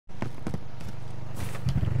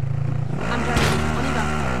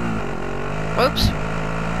Oops.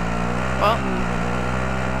 Well.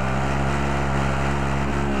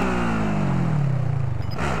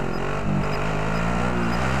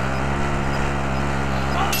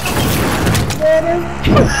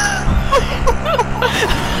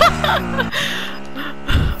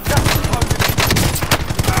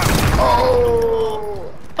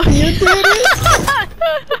 Oh, you did it!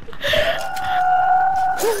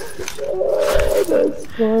 Oh, that's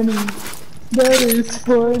funny. That is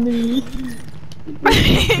funny.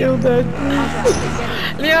 Kill that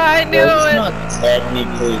dude. Yeah, I knew Well, it.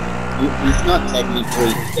 He's not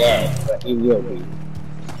technically dead, but he will be.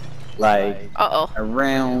 Like, Uh-oh.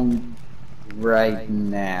 around right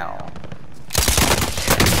now.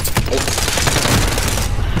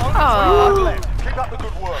 Oh. Keep up the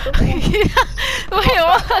good work. Wait,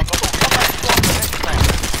 what?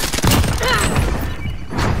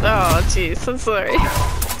 Oh, jeez, I'm sorry.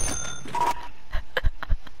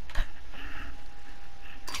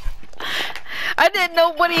 I didn't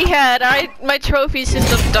know what he had. My trophies just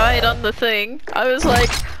have died on the thing. I was like,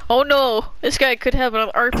 oh no, this guy could have an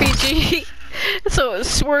RPG. So it was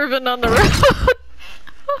swerving on the road.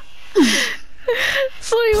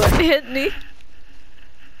 So he went and hit me.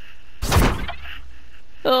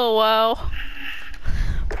 Oh wow.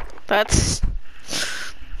 That's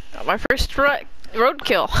my first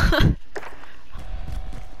roadkill.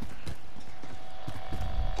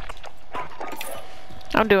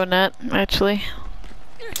 I'm doing that, actually.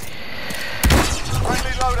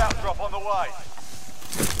 Friendly loadout drop on the way.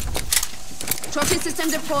 Trophy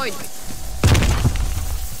system deployed.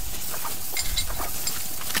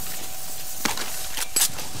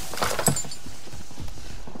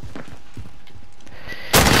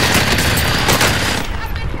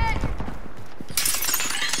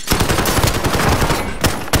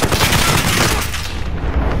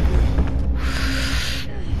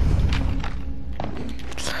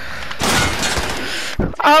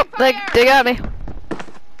 Oh, they got me.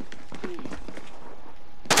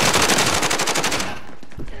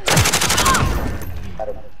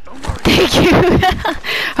 Thank you.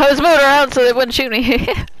 I was moving around so they wouldn't shoot me.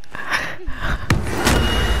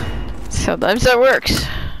 Sometimes that works.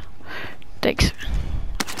 Thanks.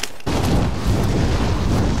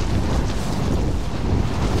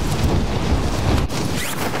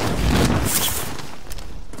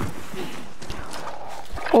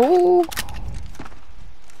 Oh.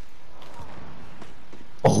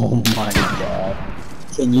 Oh my god.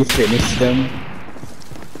 Can you finish them?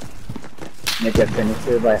 Make a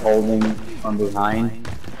finisher by holding from behind?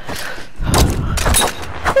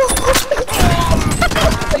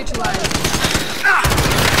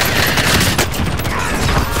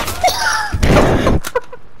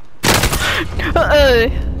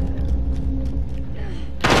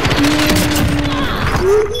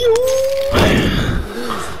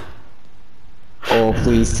 Oh,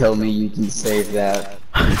 please tell me you can save that.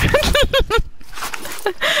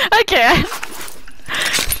 I can't.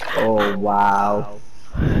 Oh, wow.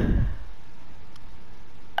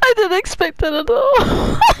 I didn't expect that at all.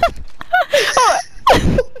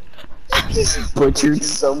 Just butchered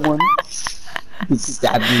someone. He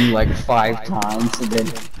stabbed him like 5 times and then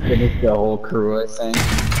finished the whole crew, I think.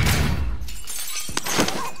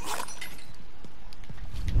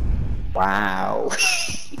 Wow.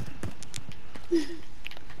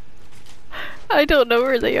 I don't know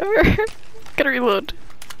where they are. Gotta reload.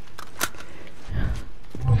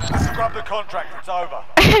 Scrub the contract, it's over.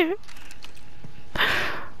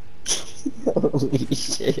 Holy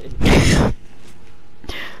shit.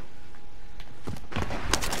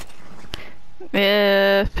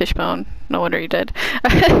 Yeah, fishbone. No wonder you did.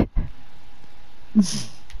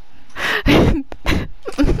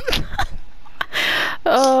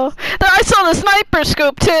 Oh, I saw the sniper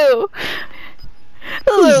scope too. That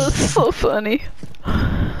was so funny.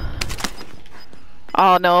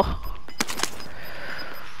 Oh no.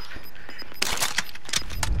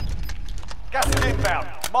 Gas is inbound.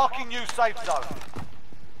 Marking new safe zone.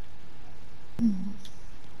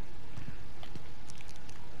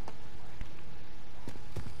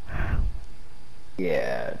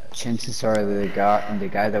 Yeah, chances are the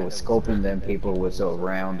guy that was scoping them people was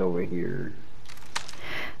around over here.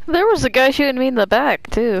 There was a guy shooting me in the back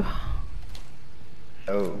too.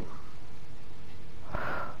 Oh.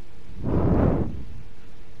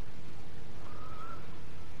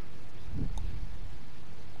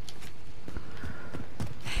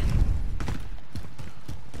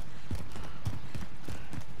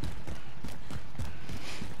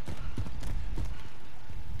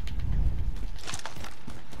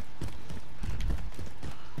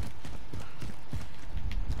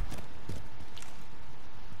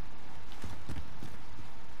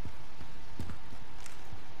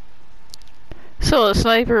 So a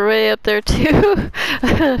sniper way up there too.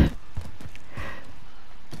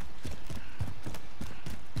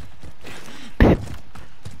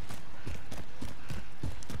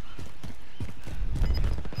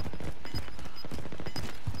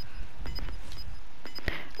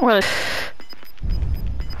 What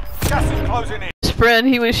Gas is closing in. his friend,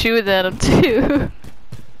 he was shooting at him too.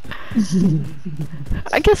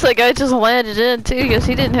 I guess that guy just landed in too because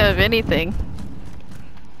he didn't have anything.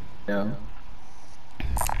 No.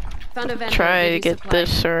 Found a vendor. Try Get to you get supplies.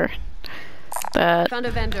 this or that. Found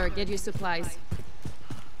a vendor. Get you supplies.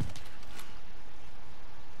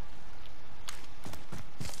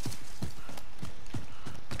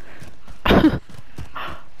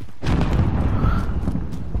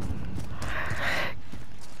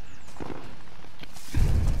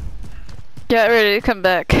 Get ready to come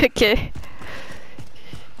back. Okay.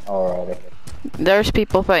 Alrighty. There's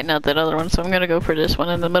people fighting out that other one, so I'm gonna go for this one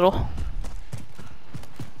in the middle.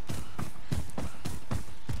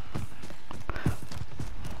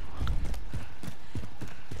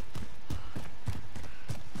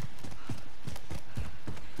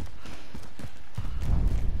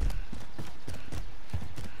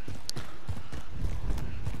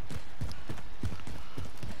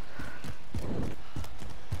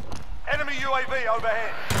 Enemy UAV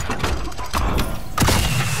overhead.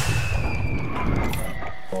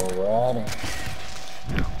 Alrighty.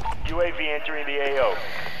 UAV entering the AO.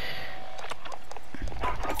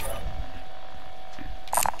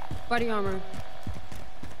 Body armor.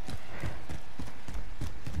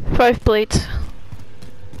 5 plates.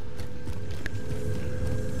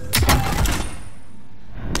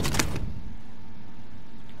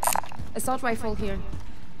 Assault rifle here.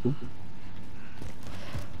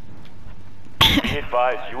 Be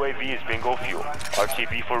advised, UAV is bingo fuel.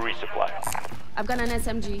 RTB for resupply. I've got an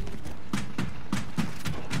SMG.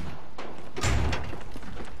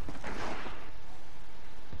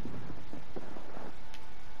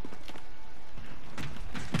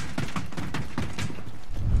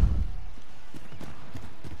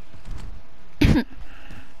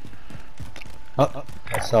 Oh,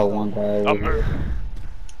 I saw one guy over here.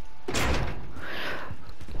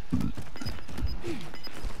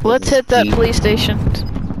 Let's hit that police station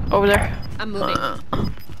over there. I'm moving.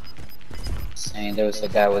 Saying there was a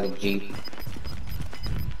guy with a jeep.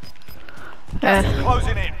 Gas is Uh,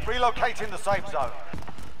 closing in. Relocating the safe zone.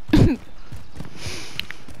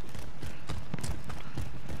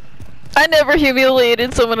 I never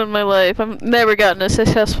humiliated someone in my life. I've never gotten a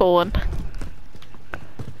successful one.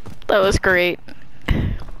 That was great.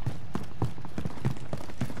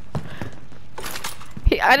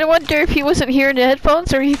 I don't wonder if he wasn't hearing the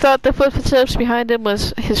headphones or he thought the footsteps behind him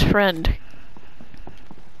was his friend.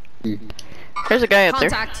 There's a guy up there.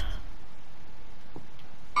 Contact.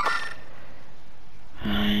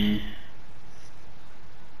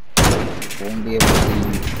 Won't be able to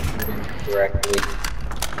shoot him correctly.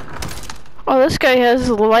 Oh, this guy has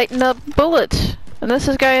lighten up bullets. And this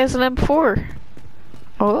guy has an M4.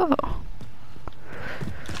 Oh.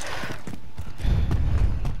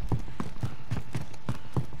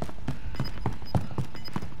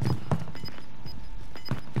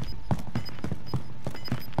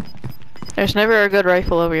 There's never a good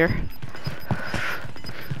rifle over here.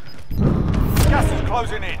 Gas is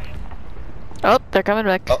closing in. Oh, they're coming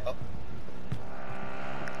back. Oh.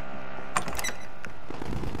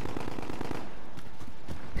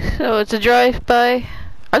 So it's a drive-by.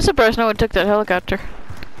 I'm surprised no one took that helicopter.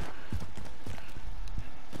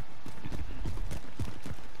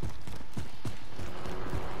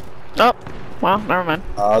 Oh, well, never mind.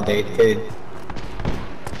 Oh, they did.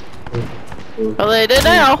 Well, they did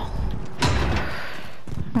now.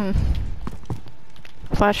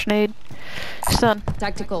 Flash nade. Stun.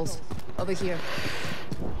 Tacticals. Over here.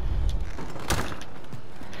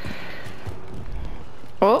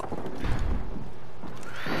 Oh.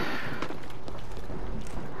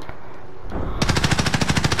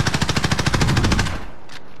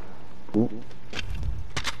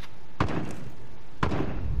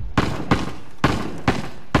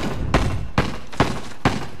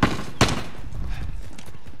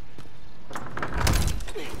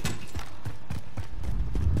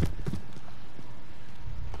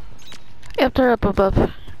 Yep, they're up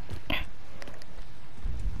above.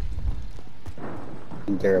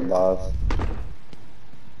 They're above.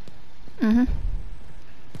 Mm-hmm.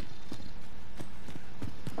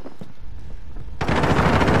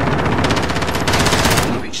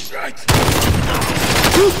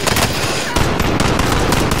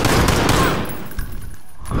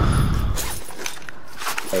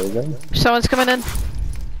 There we go. Someone's coming in.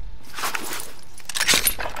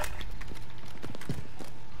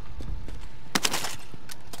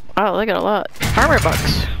 Oh, they got a lot. Armor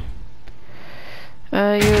box.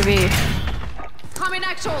 UAV. Coming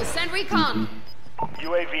actual, send recon.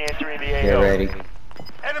 UAV entering the Get AO. ready.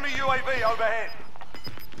 Enemy UAV overhead.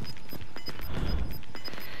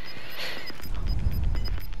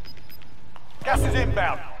 Gas is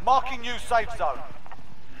inbound. Marking new safe zone.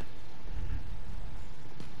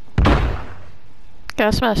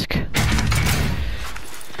 Gas mask.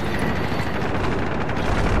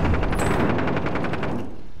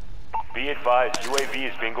 Be advised,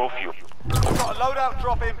 UAV is bingo fuel. We've got a loadout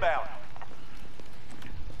drop inbound.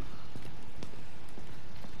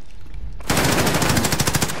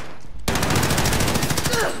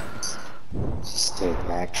 Stay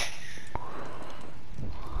back.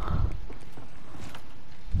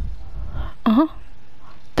 Uh-huh.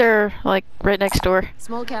 They're like right next door.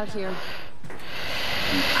 Smoke out here.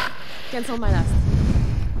 Cancel my last.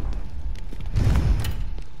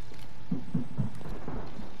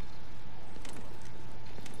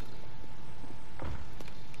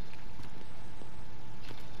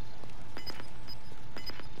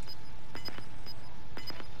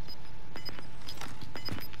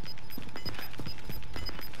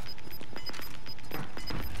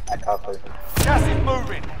 I covered. Gas is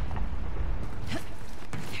moving.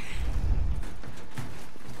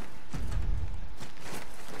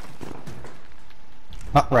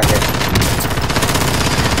 Oh, right here.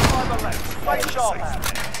 On the left. Stay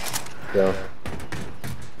sharp. Go.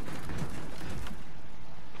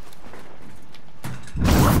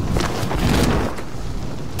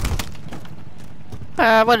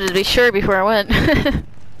 I wanted to be sure before I went.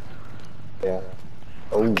 Yeah.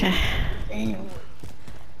 Oh, Okay. damn.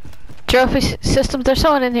 Trophy systems, there's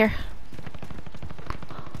someone in here.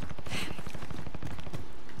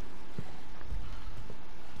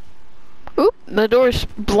 Oop, the door's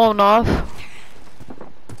blown off.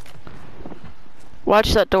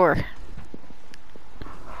 Watch that door.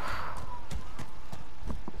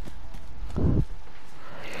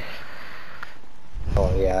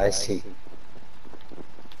 Oh, yeah, I see.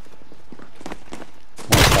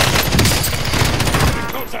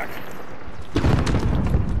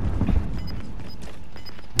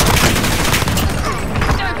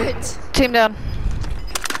 Damn it! Team down.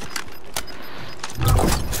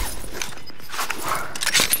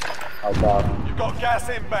 Oh, God. You've got gas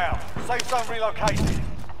inbound. Safe zone relocated.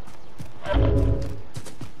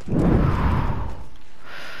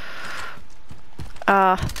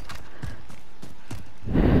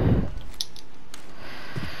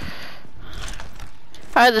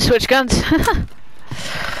 I had to switch guns.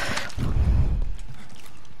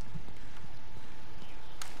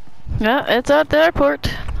 Yeah, it's at the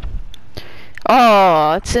airport.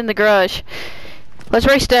 Oh, it's in the garage. Let's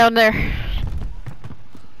race down there.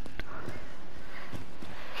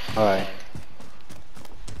 Alright.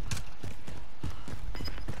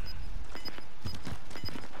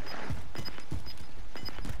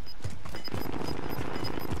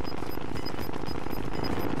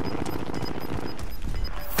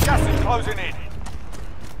 Gas is closing in.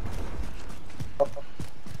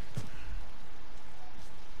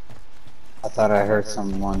 I thought I heard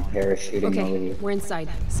someone parachuting over Okay, here. we're inside.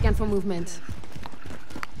 Scan for movement.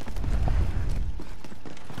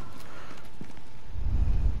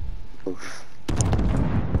 Oof.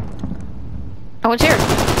 Oh, one's here.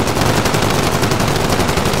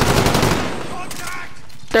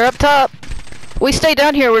 They're up top. We stay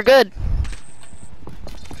down here, we're good.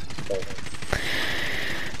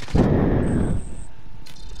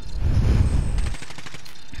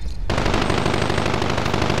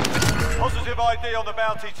 Positive ID on the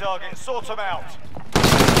bounty target. Sort them out.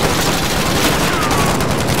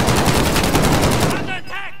 Under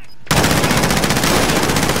attack!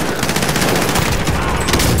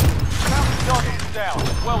 Bounty target is down.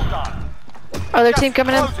 Well done. Other Gas team is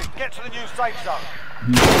coming in. closing. Get to the new safe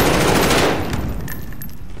zone.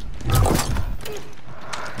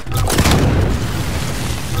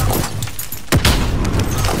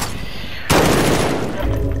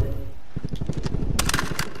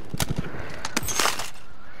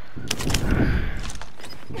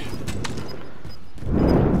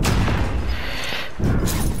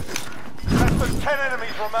 Less than 10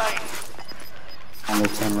 enemies remain. Only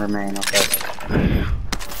 10 remain, okay.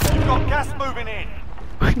 You've got gas moving in.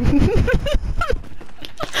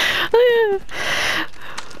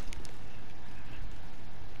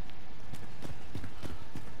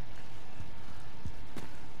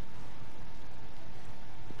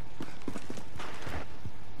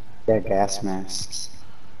 Yeah, gas masks.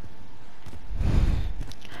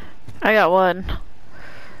 I got one.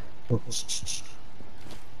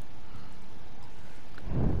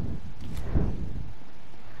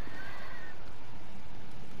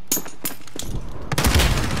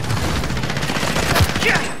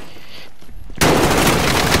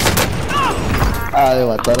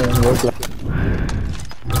 levantaron el bloque.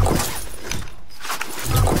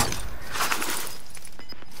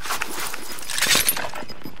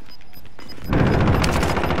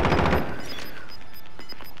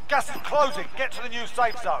 Gas is closing. Get to the new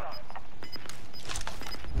safe zone.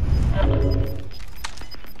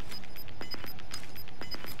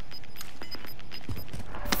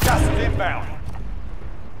 Gas is inbound.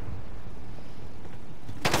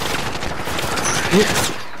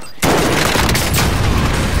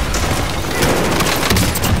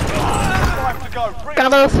 Time to go. Bring Got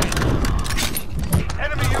 'em both.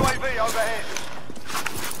 enemy UAV overhead.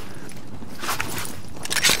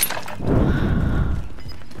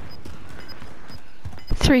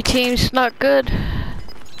 Three teams, not good.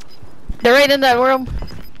 They're right in that room.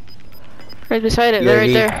 Right beside it, they're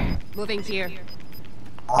right there. Moving here.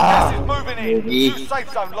 Gas is moving in. UAV. New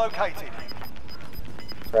safe zone located.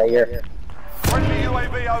 Right here. Friendly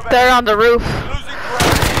UAV overhead. They're on the roof. Losing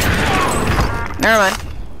ground. Never mind.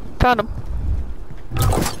 Found them.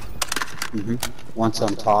 One's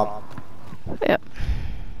on top. Yep.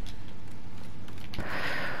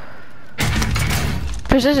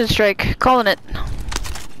 Precision strike, calling it.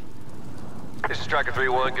 This is Striker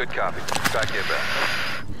 3-1, good copy. Strike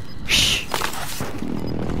inbound. Shh.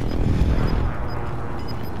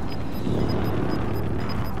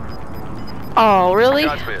 Oh, really?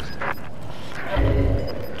 Shots missed.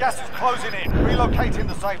 Gas is closing in. Relocating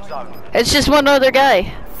the safe zone. It's just one other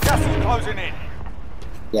guy. Gas is closing in.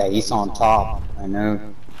 Yeah, he's on top. I know.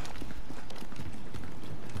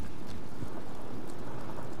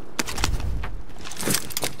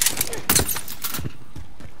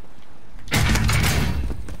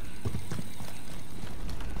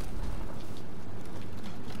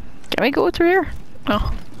 Can we go through here?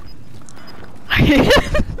 Oh.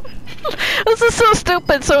 This is so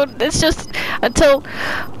stupid, so it's just until...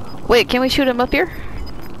 Wait, can we shoot him up here?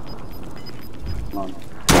 Come on.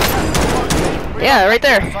 Yeah, right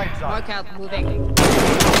there. Safe zone. Mark out. Moving.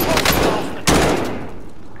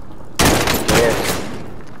 There.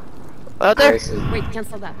 Out there? There's a- Wait,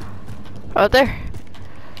 cancel that. Out there.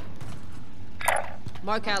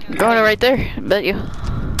 Mark out. Going right there, I bet you.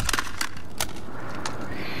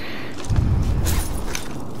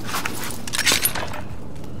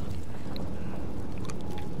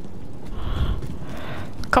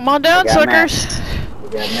 Come on down, got suckers. masks. We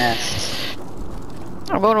got masks.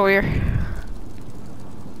 I'm going over here.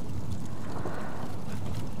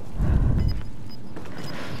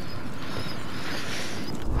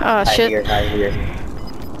 Ah, Right shit. here, right here.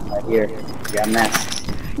 Right here. We got masks.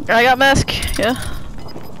 I got mask, yeah.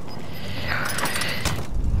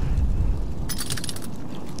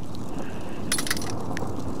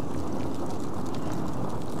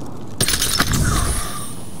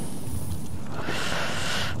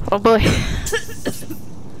 Oh boy.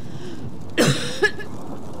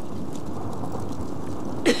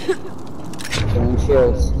 Doing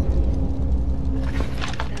shields.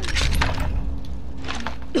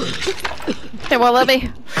 They won't let me.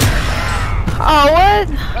 Oh, what?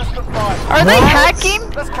 Less than 5. Are they hacking?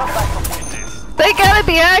 Let's come back and win this. They gotta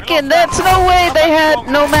be hacking. That's no way they had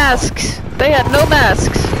no masks. They had no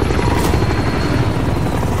masks.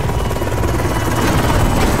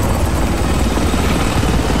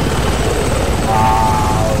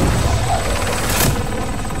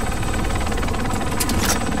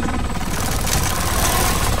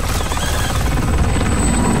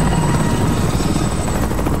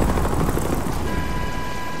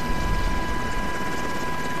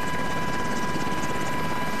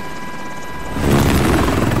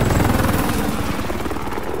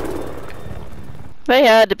 They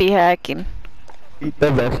had to be hacking.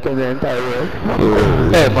 The best in the entire world.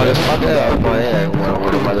 Hey, motherfucker, boy, hey,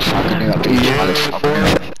 what a motherfucker, you got these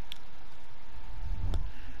motherfucker.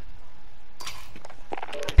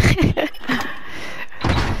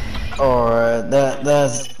 Alright,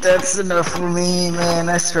 that's enough for me, man.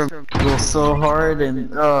 I struggle so hard,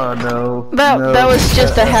 and oh no. That was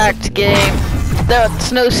just a hacked game.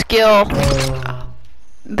 That's no skill.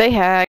 They hacked.